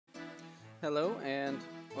Hello and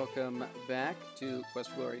welcome back to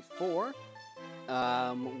QFG4.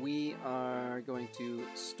 We are going to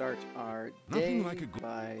start our day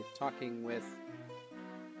by talking with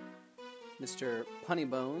Mr. Punny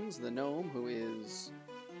Bones, the gnome, who is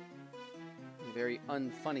a very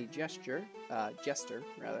unfunny jester.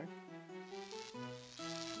 And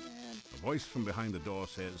A voice from behind the door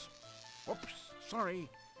says, "Oops, sorry.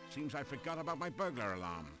 Seems I forgot about my burglar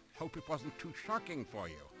alarm. Hope it wasn't too shocking for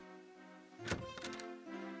you."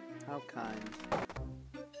 How kind.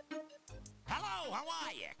 Hello, how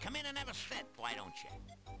are you? Come in and have a sit, why don't you?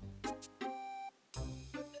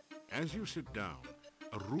 As you sit down,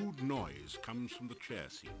 a rude noise comes from the chair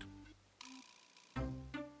seat.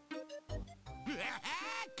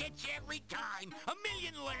 Gets you every time. A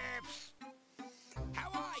million laughs. How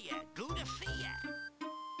are you? Good to see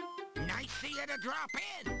you. Nice see you to drop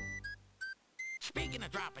in. Speaking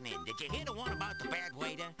of dropping in, did you hear the one about the bad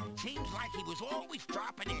waiter? Seems like he was always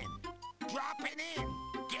dropping in. Dropping in.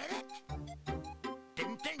 Get it?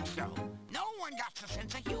 Didn't think so. No one got a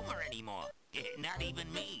sense of humor anymore. Not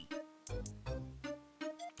even me.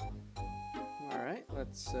 Alright,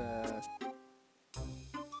 let's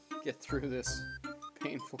get through this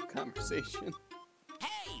painful conversation.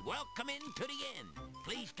 Hey, welcome into the inn.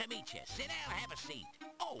 Pleased to meet you. Sit down, have a seat.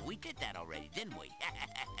 Oh, we did that already, didn't we?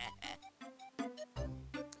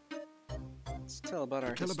 Let's tell about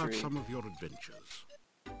our history. Tell about some of your adventures.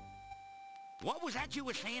 What was that you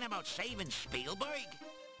were saying about saving Spielberg?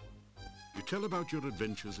 You tell about your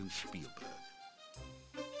adventures in Spielberg.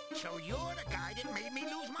 So you're the guy that made me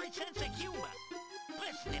lose my sense of humor.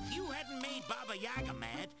 Listen, if you hadn't made Baba Yaga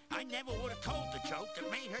mad, I never would have told the joke that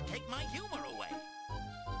made her take my humor away.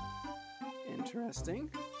 Interesting.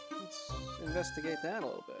 Let's investigate that a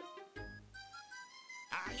little bit.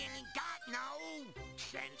 I ain't got no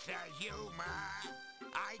sense of humor.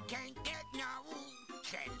 I can't get no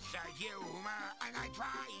sense of humor. And I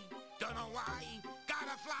try, don't know why,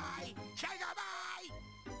 gotta fly, say goodbye.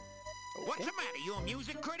 Okay. What's the matter? You a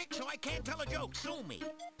music critic, so I can't tell a joke? Sue me.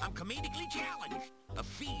 I'm comedically challenged. A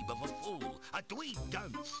phoebe of a fool. A dweeb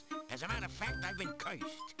dunce. As a matter of fact, I've been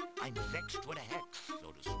cursed. I'm vexed with a hex,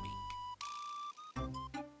 so to speak.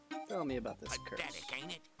 Tell me about this Pathetic, curse.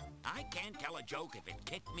 ain't it? I can't tell a joke if it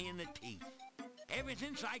kicked me in the teeth. Ever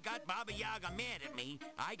since I got Baba Yaga mad at me,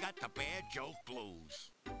 I got the bad joke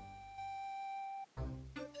blues.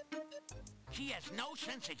 She has no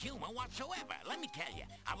sense of humor whatsoever. Let me tell you,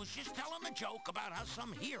 I was just telling a joke about how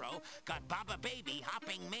some hero got Baba Baby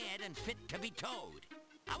hopping mad and fit to be towed.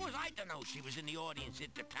 How was I to know she was in the audience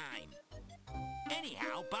at the time?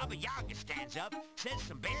 Anyhow, Baba Yaga stands up, says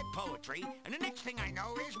some bad poetry, and the next thing I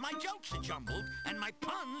know is my jokes are jumbled and my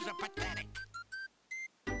puns are pathetic.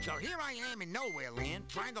 So here I am in Nowhere Land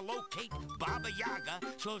trying to locate Baba Yaga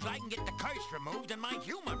so as I can get the curse removed and my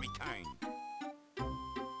humor returned.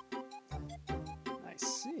 I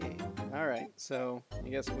see. Alright, so I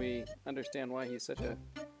guess we understand why he's such a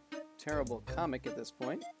terrible comic at this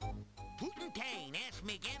point. Fortune Telling, ask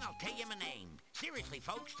me again, I'll tell you my name. Seriously,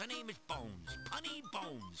 folks, the name is Bones. Punny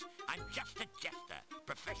Bones. I'm just a jester.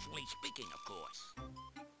 Professionally speaking, of course.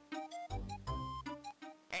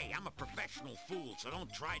 Hey, I'm a professional fool, so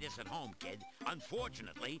don't try this at home, kid.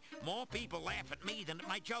 Unfortunately, more people laugh at me than at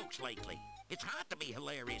my jokes lately. It's hard to be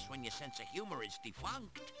hilarious when your sense of humor is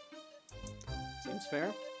defunct. Seems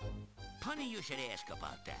fair. Punny, you should ask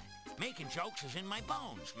about that. Making jokes is in my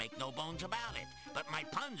bones, make no bones about it. But my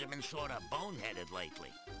puns have been sort of boneheaded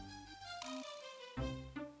lately.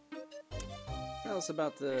 Tell us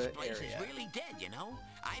about the This place area. is really dead, you know?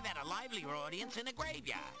 I've had a livelier audience in a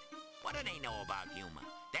graveyard. What do they know about humor?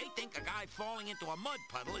 They think a guy falling into a mud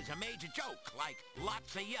puddle is a major joke, like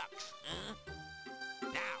lots of yucks, huh?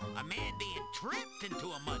 Now, a man being tripped into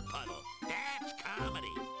a mud puddle, that's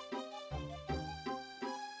comedy.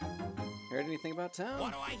 Heard anything about town?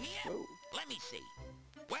 What do I hear? Oh. Let me see.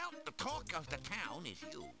 Well, the talk of the town is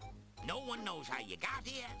you. No one knows how you got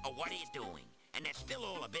here or what you're doing, and they're still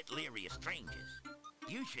all a bit leery of strangers.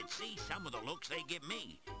 You should see some of the looks they give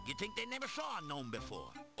me. You'd think they never saw a gnome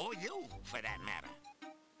before. Or you, for that matter.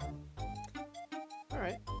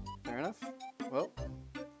 Alright, fair enough. Well,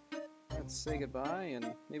 let's say goodbye,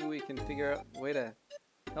 and maybe we can figure out a way to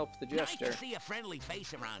help the jester. Nice to see a friendly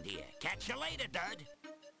face around here. Catch you later, dud.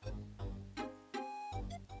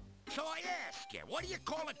 So I ask you, what do you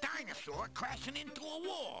call a dinosaur crashing into a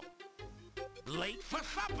wall? Late for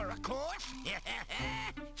supper, of course.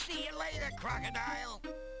 See you later, crocodile.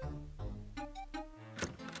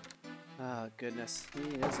 Oh, goodness.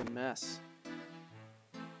 He is a mess.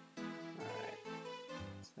 Alright.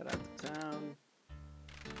 Let's head out to town.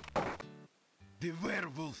 The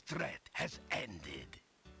werewolf threat has ended.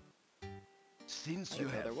 Since you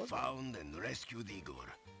have found and rescued Igor,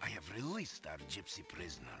 I have released our gypsy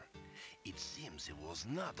prisoner. It seems he was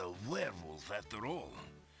not a werewolf after all.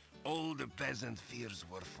 All the peasant fears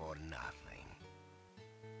were for nothing.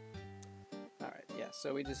 Alright, yeah,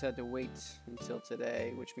 so we just had to wait until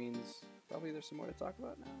today, which means probably there's some more to talk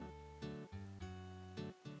about now.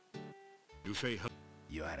 You say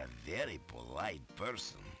you are a very polite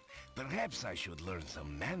person. Perhaps I should learn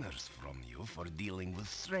some manners from you for dealing with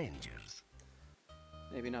strangers.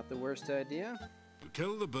 Maybe not the worst idea.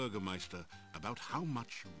 Tell the Burgermeister about how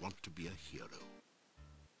much you want to be a hero.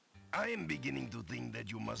 I am beginning to think that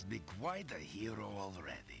you must be quite a hero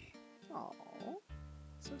already. Aww,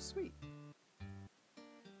 so sweet.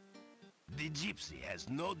 The gypsy has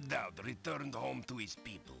no doubt returned home to his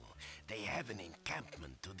people. They have an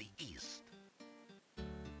encampment to the east.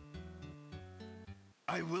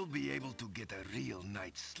 I will be able to get a real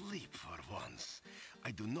night's sleep for once.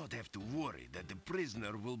 I do not have to worry that the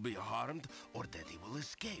prisoner will be harmed or that he will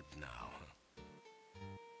escape now.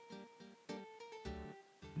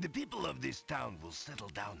 The people of this town will settle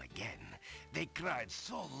down again. They cried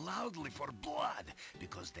so loudly for blood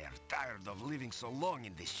because they are tired of living so long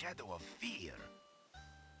in the shadow of fear.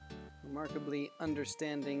 Remarkably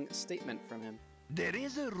understanding statement from him. There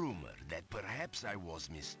is a rumor that perhaps I was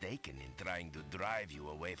mistaken in trying to drive you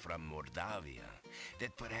away from Mordavia.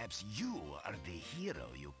 That perhaps you are the hero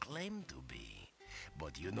you claim to be.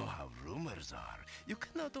 But you know how rumors are. You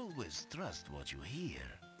cannot always trust what you hear.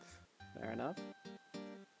 Fair enough.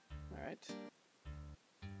 Alright.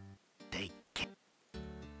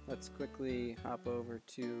 Let's quickly hop over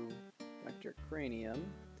to Vector Cranium.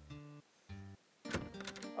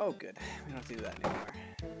 Oh good, we don't have to do that anymore.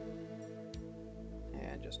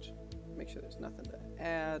 And just make sure there's nothing to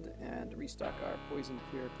add and restock our poison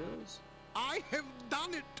cure pills. I have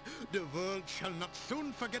done it! The world shall not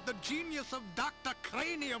soon forget the genius of Dr.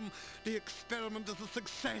 Cranium. The experiment is a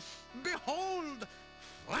success. Behold,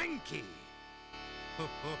 Frankie! Ho,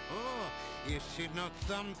 ho, ho. Is she not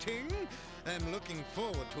something? I'm looking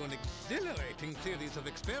forward to an exhilarating series of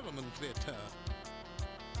experiments with her.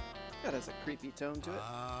 That has a creepy tone to it.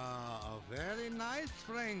 Ah, a very nice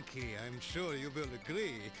Frankie. I'm sure you will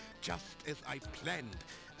agree. Just as I planned.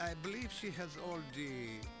 I believe she has all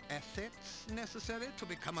the assets necessary to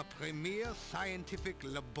become a premier scientific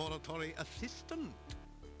laboratory assistant.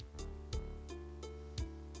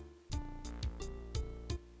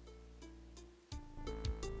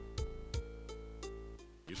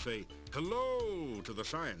 You say hello to the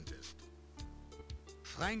scientist.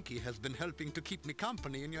 Frankie has been helping to keep me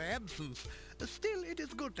company in your absence. Still, it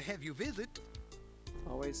is good to have you visit.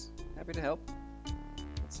 Always happy to help.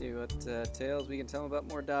 Let's see what tales we can tell about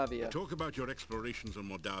Mordavia. Talk about your explorations on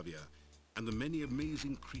Mordavia and the many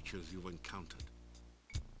amazing creatures you've encountered.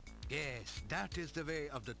 Yes, that is the way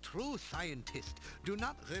of the true scientist. Do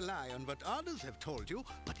not rely on what others have told you,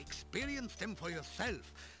 but experience them for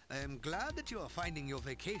yourself. I am glad that you are finding your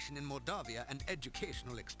vacation in Mordavia an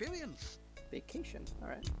educational experience. Vacation,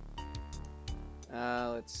 alright.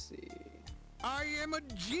 Let's see. I am a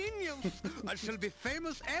genius! I shall be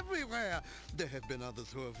famous everywhere! There have been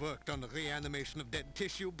others who have worked on the reanimation of dead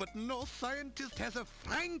tissue, but no scientist has a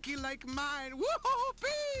Frankie like mine!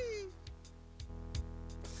 Woo-hoo-pee!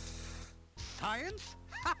 Science?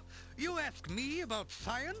 Ha! You ask me about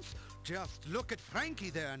science? Just look at Frankie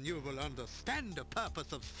there and you will understand the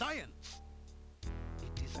purpose of science.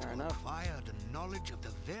 It is Fair to enough. acquire the knowledge of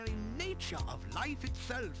the very nature of life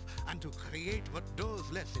itself and to create what those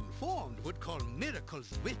less informed would call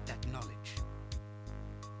miracles with that knowledge.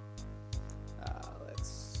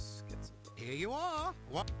 Let's get some Here you are.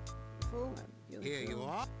 What? info and healing Here you pills.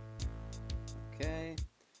 are. Okay.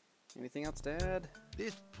 Anything else to add?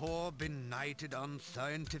 This poor, benighted,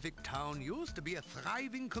 unscientific town used to be a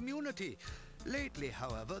thriving community. Lately,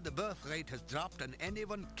 however, the birth rate has dropped and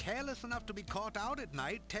anyone careless enough to be caught out at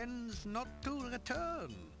night tends not to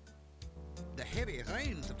return. The heavy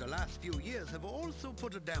rains of the last few years have also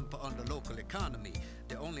put a damper on the local economy.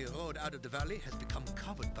 The only road out of the valley has become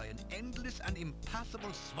covered by an endless and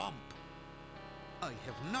impassable swamp. I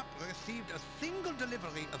have not received a single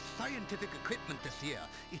delivery of scientific equipment this year.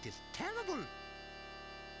 It is terrible.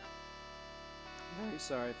 Very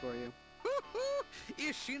sorry for you.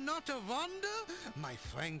 Is she not a wonder? My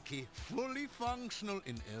Frankie, fully functional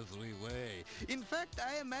in every way. In fact,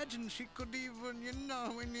 I imagine she could even,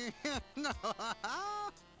 no. No.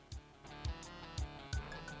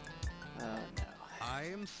 I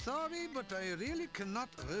am sorry, but I really cannot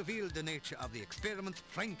reveal the nature of the experiments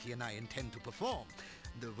Frankie and I intend to perform.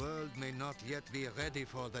 The world may not yet be ready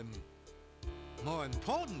for them. More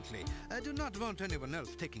importantly, I do not want anyone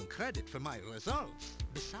else taking credit for my results.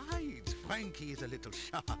 Besides, Frankie is a little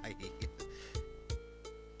shy.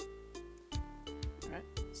 Alright,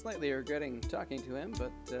 slightly regretting talking to him,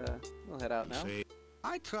 but we'll head out now.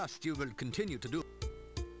 I trust you will continue to do.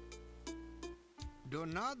 Do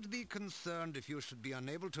not be concerned if you should be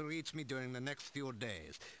unable to reach me during the next few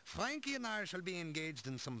days. Frankie and I shall be engaged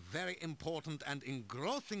in some very important and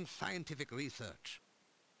engrossing scientific research.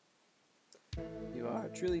 You are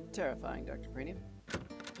truly terrifying, Dr. Cranium.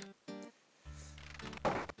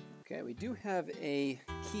 Okay, we do have a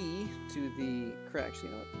key to the... Actually,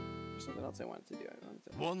 you know what? There's something else I wanted to do.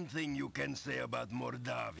 One thing you can say about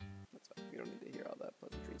Mordav. That's fine. We don't need to hear all that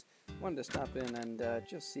pleasantries. Wanted to stop in and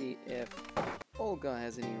just see if Olga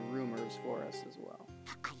has any rumors for us as well.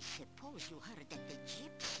 I suppose you heard that the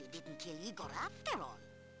Gypsy didn't kill Igor after all.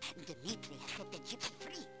 Dmitri has set the Gypsy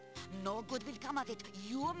free. No good will come of it.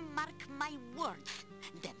 You mark my words.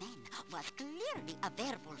 The man was clearly a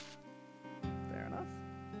werewolf. Fair enough.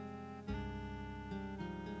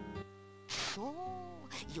 So,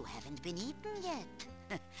 you haven't been eaten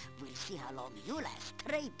yet. We'll see how long you last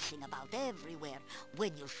traipsing about everywhere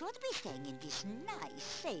when you should be staying in this nice,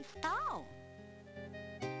 safe town.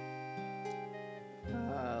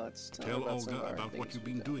 Let's tell Olga about what you've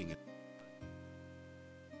been doing.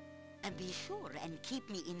 And be sure and keep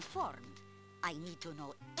me informed. I need to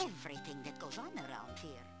know everything that goes on around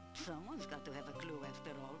here. Someone's got to have a clue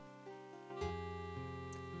after all.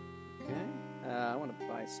 Okay. I want to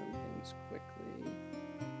buy some things quickly.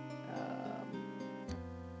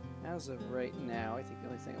 As of right now, I think the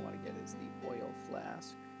only thing I want to get is the oil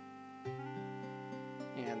flask.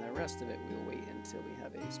 And the rest of it we'll wait until we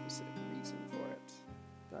have a specific reason for it.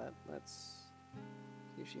 But let's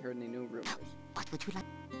see if she heard any new rumors. What would you like?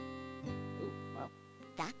 Oh, wow.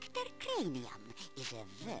 Dr. Cranium is a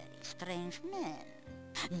very strange man.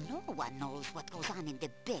 No one knows what goes on in the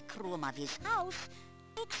back room of his house,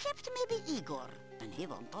 except maybe Igor, and he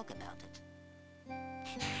won't talk about it.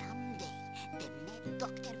 Someday, the mad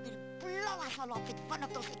doctor will blow us all up with one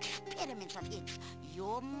of those experiments of his.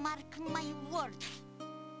 You mark my words.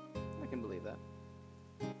 I can believe that.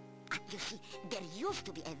 You see, there used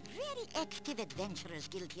to be a very active adventurers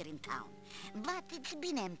guild here in town, but it's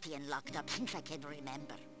been empty and locked up since I can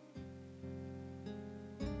remember.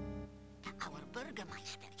 Our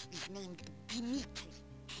burgermeister is named Dmitri.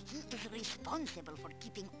 He is responsible for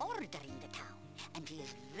keeping order in the town, and he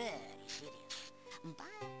is very serious.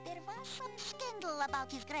 But there was some scandal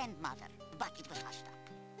about his grandmother, but it was hushed up.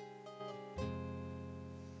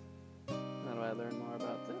 How do I learn more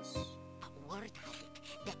about this? Word has it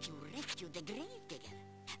that you rescued the gravedigger,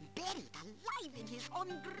 buried alive in his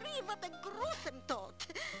own grave. What a gruesome thought!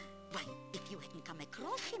 Why, if you hadn't come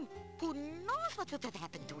across him, who knows what would have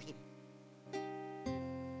happened to him?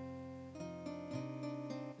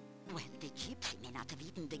 Well, the gypsy may not have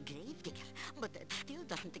eaten the gravedigger, but that still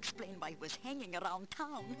doesn't explain why he was hanging around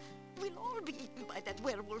town. We'll all be eaten by that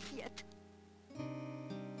werewolf yet.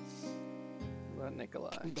 About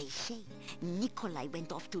Nikolai. They say Nikolai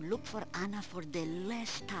went off to look for Anna for the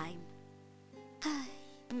last time.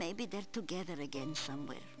 Maybe they're together again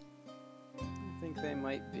somewhere. I think they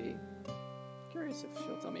might be. Curious if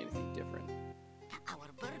she'll tell me anything different. Our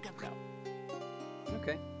burgermeister. No.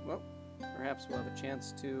 Okay, well, perhaps we'll have a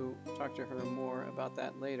chance to talk to her more about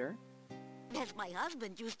that later. As my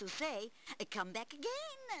husband used to say, come back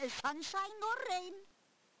again, sunshine or rain.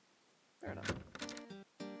 Fair enough.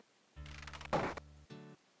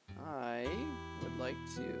 I would like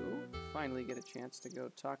to finally get a chance to go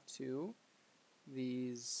talk to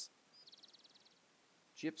these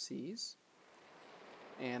gypsies.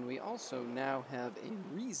 And we also now have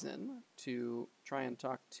a reason to try and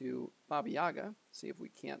talk to Baba Yaga, see if we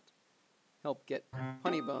can't help get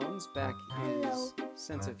Punny Bones back his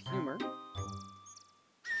sense of humor.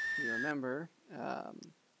 You remember,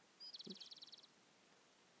 oops,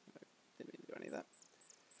 I didn't mean to do any of that.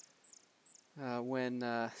 When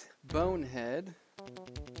Bonehead,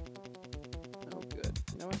 oh good,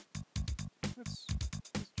 you know what? Let's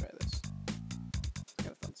try this. It's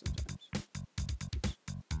kind of fun sometimes.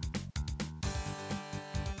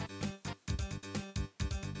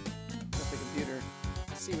 Let the computer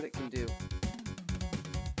see what it can do.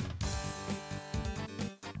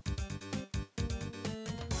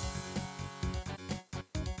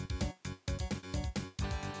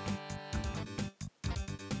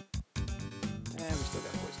 And we still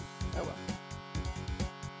got poison. Oh well.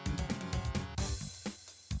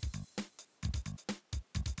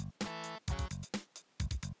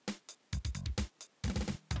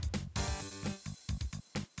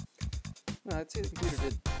 No, I'd say the computer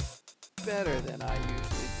did better than I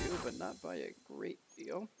usually do, but not by a great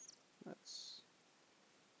deal. Let's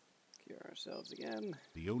cure ourselves again.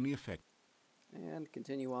 The only effect. And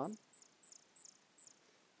continue on.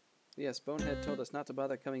 Yes, Bonehead told us not to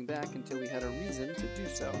bother coming back until we had a reason to do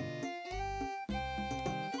so. So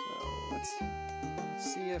let's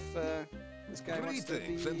see if this guy wants to be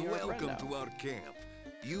Greetings and our friend welcome now. to our camp.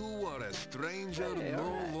 You are a stranger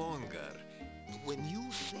no longer. When you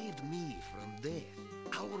saved me from death,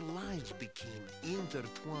 our lives became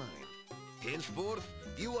intertwined. Henceforth,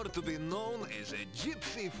 you are to be known as a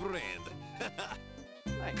gypsy friend.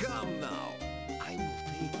 Nice. Come now. I will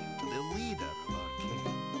take you to the leader of our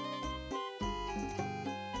camp.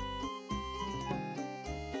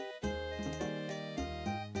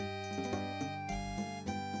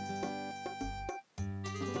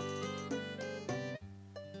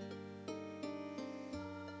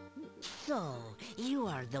 So, you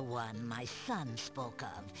are the one my son spoke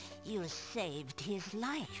of. You saved his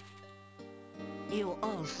life. You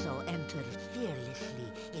also entered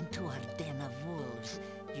fearlessly into our den of wolves.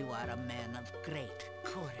 You are a man of great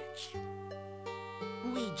courage.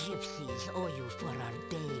 We gypsies owe you for our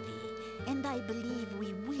Davy, and I believe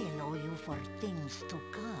we will owe you for things to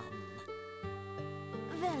come.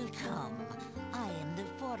 Welcome. I am the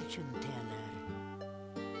fortune teller.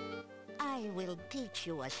 I will teach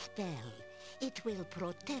you a spell. It will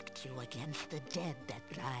protect you against the dead that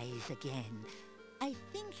rise again. I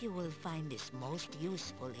think you will find this most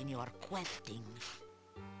useful in your questings.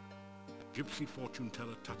 The gypsy fortune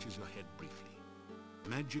teller touches your head briefly.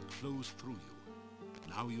 Magic flows through you.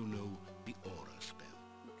 Now you know the aura spell.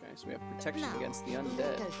 Okay, so we have protection Now, against the let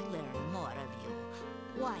undead. us learn more of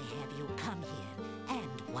you. Why have you come here,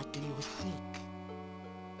 and what do you seek?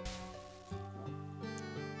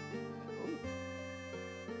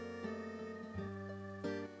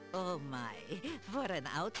 Oh my, for an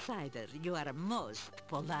outsider, you are most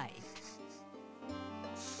polite.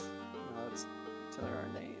 Let's tell her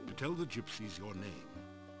our name. You tell the gypsies your name.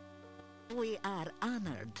 We are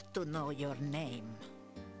honored to know your name.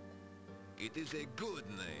 It is a good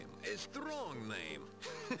name, a strong name.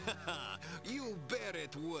 You bear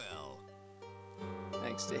it well.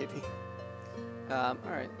 Thanks, Davey.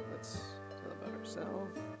 Alright, let's tell about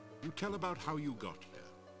ourselves. You tell about how you got here.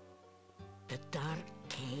 The dark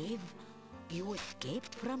cave? You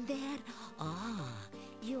escaped from there? Ah,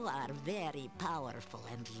 you are very powerful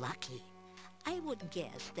and lucky. I would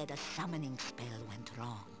guess that a summoning spell went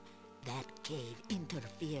wrong. That cave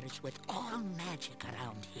interferes with all magic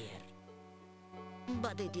around here.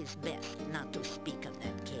 But it is best not to speak of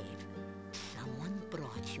that cave. Someone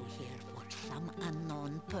brought you here for some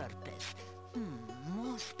unknown purpose.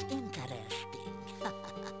 Most interesting.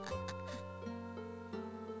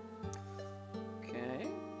 Okay.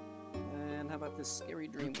 And how about this scary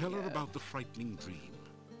dream? You tell we her had? about the frightening dream.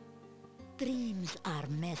 Dreams are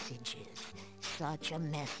messages. Such a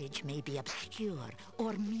message may be obscure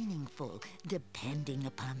or meaningful, depending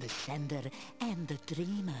upon the sender and the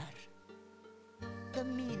dreamer. The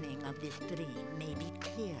meaning of this dream may be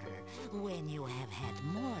clearer when you have had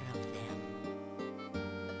more of them.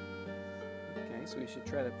 Okay, so we should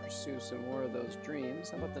try to pursue some more of those dreams.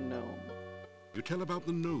 How about the gnome? You tell about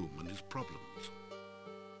the gnome and his problems.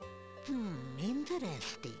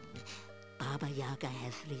 Interesting. Baba Yaga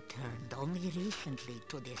has returned only recently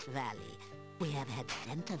to this valley. We have had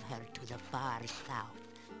scent of her to the far south.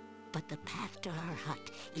 But the path to her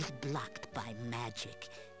hut is blocked by magic.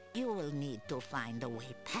 You will need to find a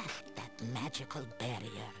way past that magical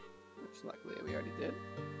barrier. Which luckily we already did.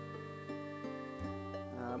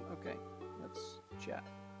 Okay, let's chat.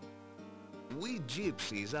 We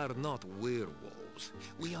gypsies are not werewolves.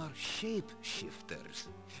 We are shape-shifters.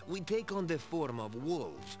 We take on the form of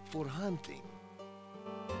wolves for hunting.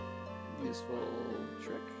 Useful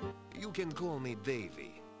trick. You can call me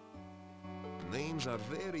Davy. Names are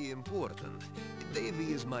very important.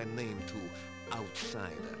 Davy is my name to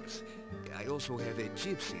outsiders. I also have a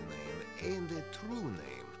gypsy name and a true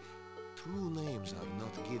name. True names are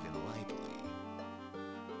not given lightly.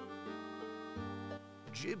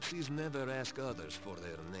 Gypsies never ask others for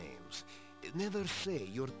their names. Never say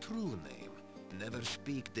your true name. Never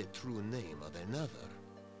speak the true name of another.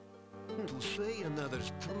 To say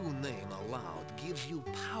another's true name aloud gives you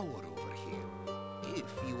power over him, if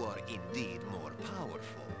you are indeed more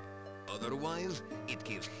powerful. Otherwise, it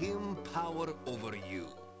gives him power over you.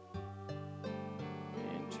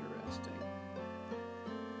 Interesting.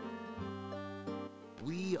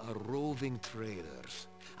 We are roving traders.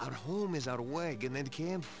 Our home is our wagon and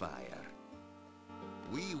campfire.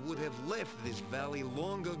 We would have left this valley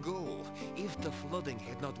long ago if the flooding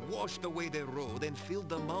had not washed away the road and filled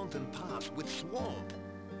the mountain pass with swamp.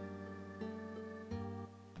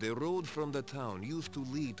 The road from the town used to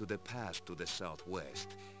lead to the pass to the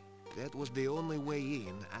southwest. That was the only way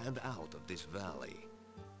in and out of this valley.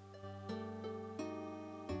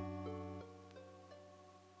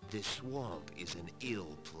 The swamp is an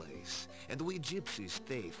ill place, and we gypsies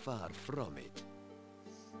stay far from it.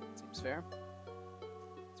 Seems fair.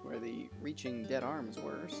 It's where the reaching dead arms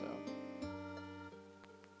were, so...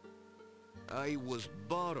 I was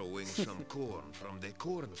borrowing some corn from the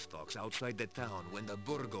corn stalks outside the town when the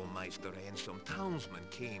burgomeister and some townsmen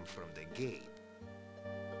came from the gate.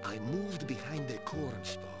 I moved behind the corn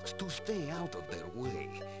stalks to stay out of their way.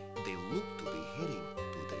 They looked to be heading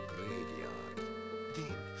to the graveyard.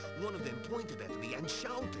 Then, one of them pointed at me and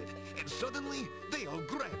shouted, and suddenly, they all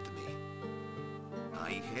grabbed me.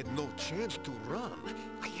 I had no chance to run.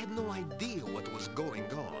 I had no idea what was going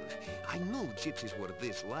on. I knew gypsies were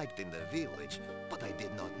this liked in the village, but I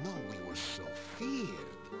did not know we were so feared.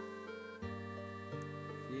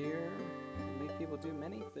 Fear can make people do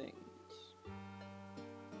many things.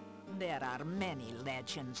 There are many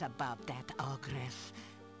legends about that ogress.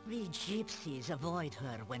 We gypsies avoid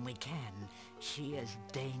her when we can. She is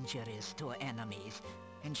dangerous to enemies,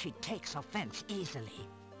 and she takes offense easily.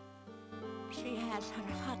 She has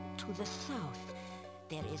her hut to the south.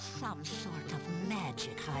 There is some sort of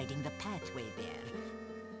magic hiding the pathway there.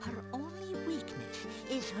 Her only weakness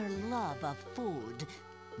is her love of food.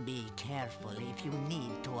 Be careful if you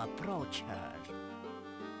need to approach her.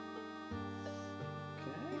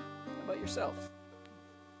 Okay. How about yourself?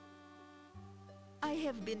 I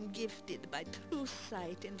have been gifted by true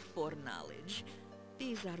sight and foreknowledge.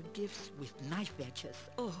 These are gifts with knife edges.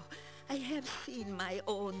 Oh, I have seen my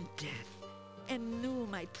own death, and knew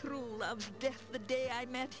my true love's death the day I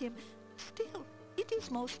met him. Still, it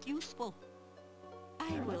is most useful.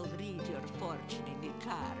 I will read your fortune in the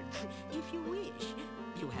cards, if you wish.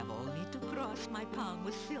 You have only to cross my palm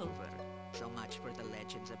with silver. So much for the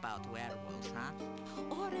legends about werewolves, huh?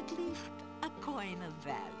 Or at least a coin of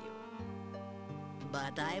value.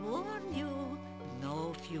 But I warn you,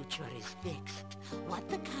 no future is fixed. What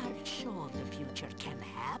the cards show of the future can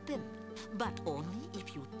happen, but only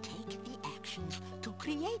if you take the actions to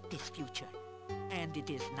create this future. And it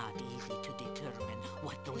is not easy to determine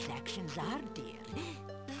what those actions are, dear.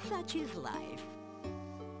 Such is life.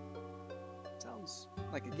 Sounds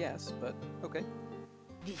like a guess, but okay.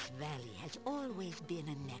 This valley has always been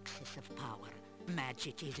a nexus of power.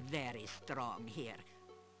 Magic is very strong here.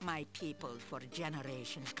 My people for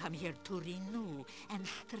generations come here to renew and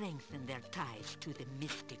strengthen their ties to the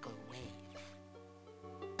mystical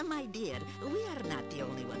ways. My dear, we are not the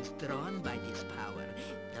only ones drawn by this power.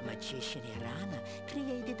 The magician Irana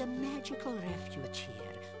created a magical refuge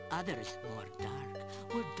here. Others, more dark,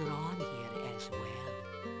 were drawn here as well.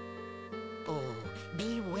 Oh,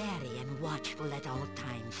 be wary and watchful at all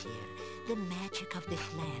times here. The magic of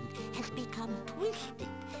this land has become twisted,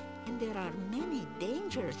 and there are many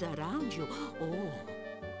dangers around you. Oh.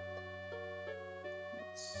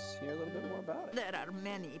 Let's hear a little bit more about it. There are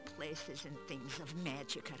many places and things of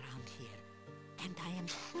magic around here, and I am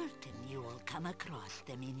certain you will come across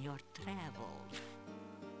them in your travels.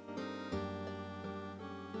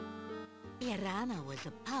 Irana was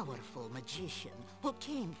a powerful magician who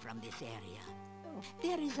came from this area.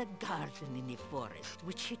 There is a garden in the forest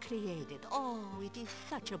which she created. Oh, it is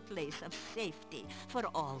such a place of safety for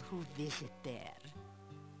all who visit there.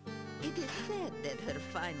 It is said that her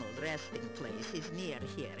final resting place is near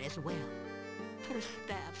here as well. Her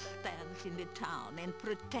staff stands in the town and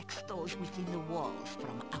protects those within the walls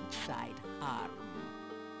from outside harm.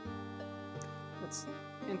 That's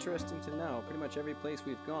interesting to know. Pretty much every place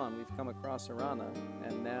we've gone, we've come across Irana,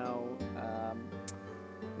 and now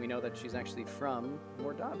we know that she's actually from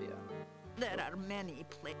Mordavia. There are many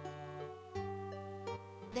places.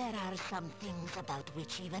 There are some things about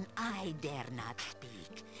which even I dare not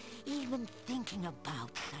speak. Even thinking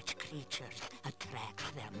about such creatures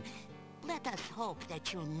attracts them. Let us hope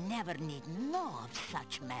that you never need know of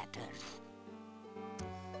such matters.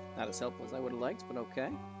 Not as helpful as I would have liked, but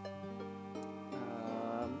okay.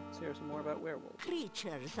 Let's hear some more about werewolves.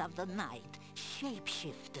 Creatures of the night,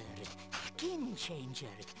 shapeshifters, skin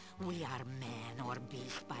changers. We are man or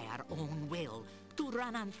beast by our own will. To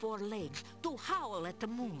run on four legs, to howl at the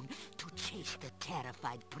moon, to chase the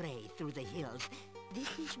terrified prey through the hills.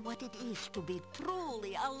 This is what it is to be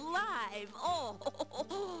truly alive. Oh,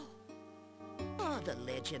 the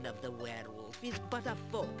legend of the werewolf is but a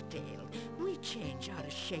folk tale. We change our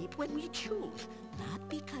shape when we choose, not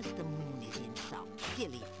because the moon is in some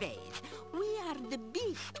silly phase. We are the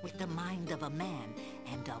beast with the mind of a man,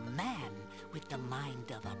 and a man with the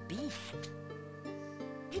mind of a beast.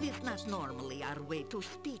 It is not normally our way to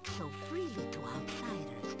speak so freely to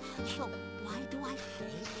outsiders. So why do I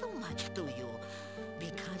say so much to you?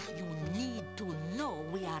 Because you need to know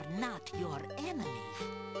we are not your enemies.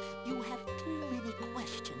 You have too many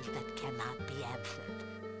questions that cannot be answered,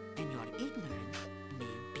 and your ignorance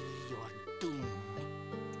may be your doom.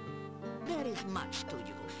 There is much to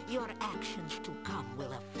you. Your actions to come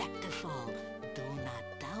will affect us all. Do not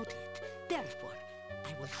doubt it. Therefore,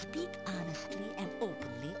 I will speak honestly and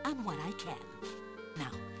openly on what I can.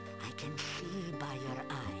 Now, I can see by your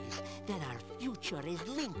eyes that our future is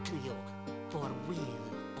linked to you, for weal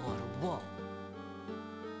or woe.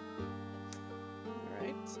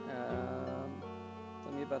 Alright,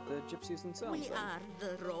 tell me about the gypsies themselves. We are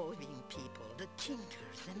the roving people, the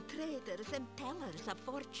tinkers and traders and tellers of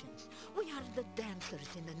fortunes. We are the dancers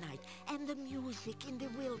in the night and the music in the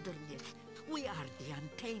wilderness. We are the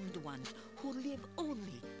untamed ones who live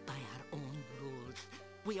only by our own rules.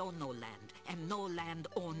 We own no land, and no land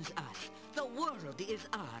owns us. The world is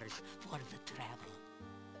ours for the travel.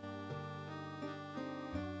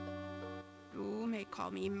 You may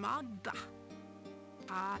call me Magda.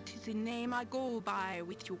 That is the name I go by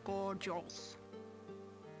with you gorgios.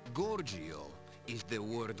 Gorgio is the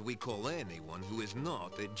word we call anyone who is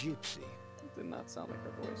not a gypsy. It did not sound like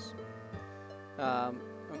her voice.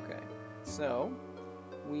 Okay. So,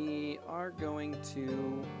 we are going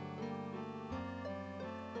to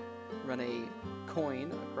run a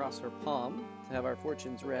coin across her palm to have our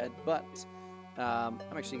fortunes read, but I'm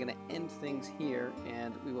actually going to end things here,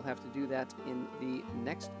 and we will have to do that in the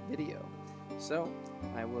next video. So,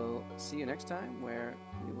 I will see you next time, where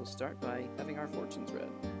we will start by having our fortunes read.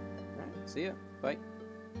 Alright, see ya. Bye.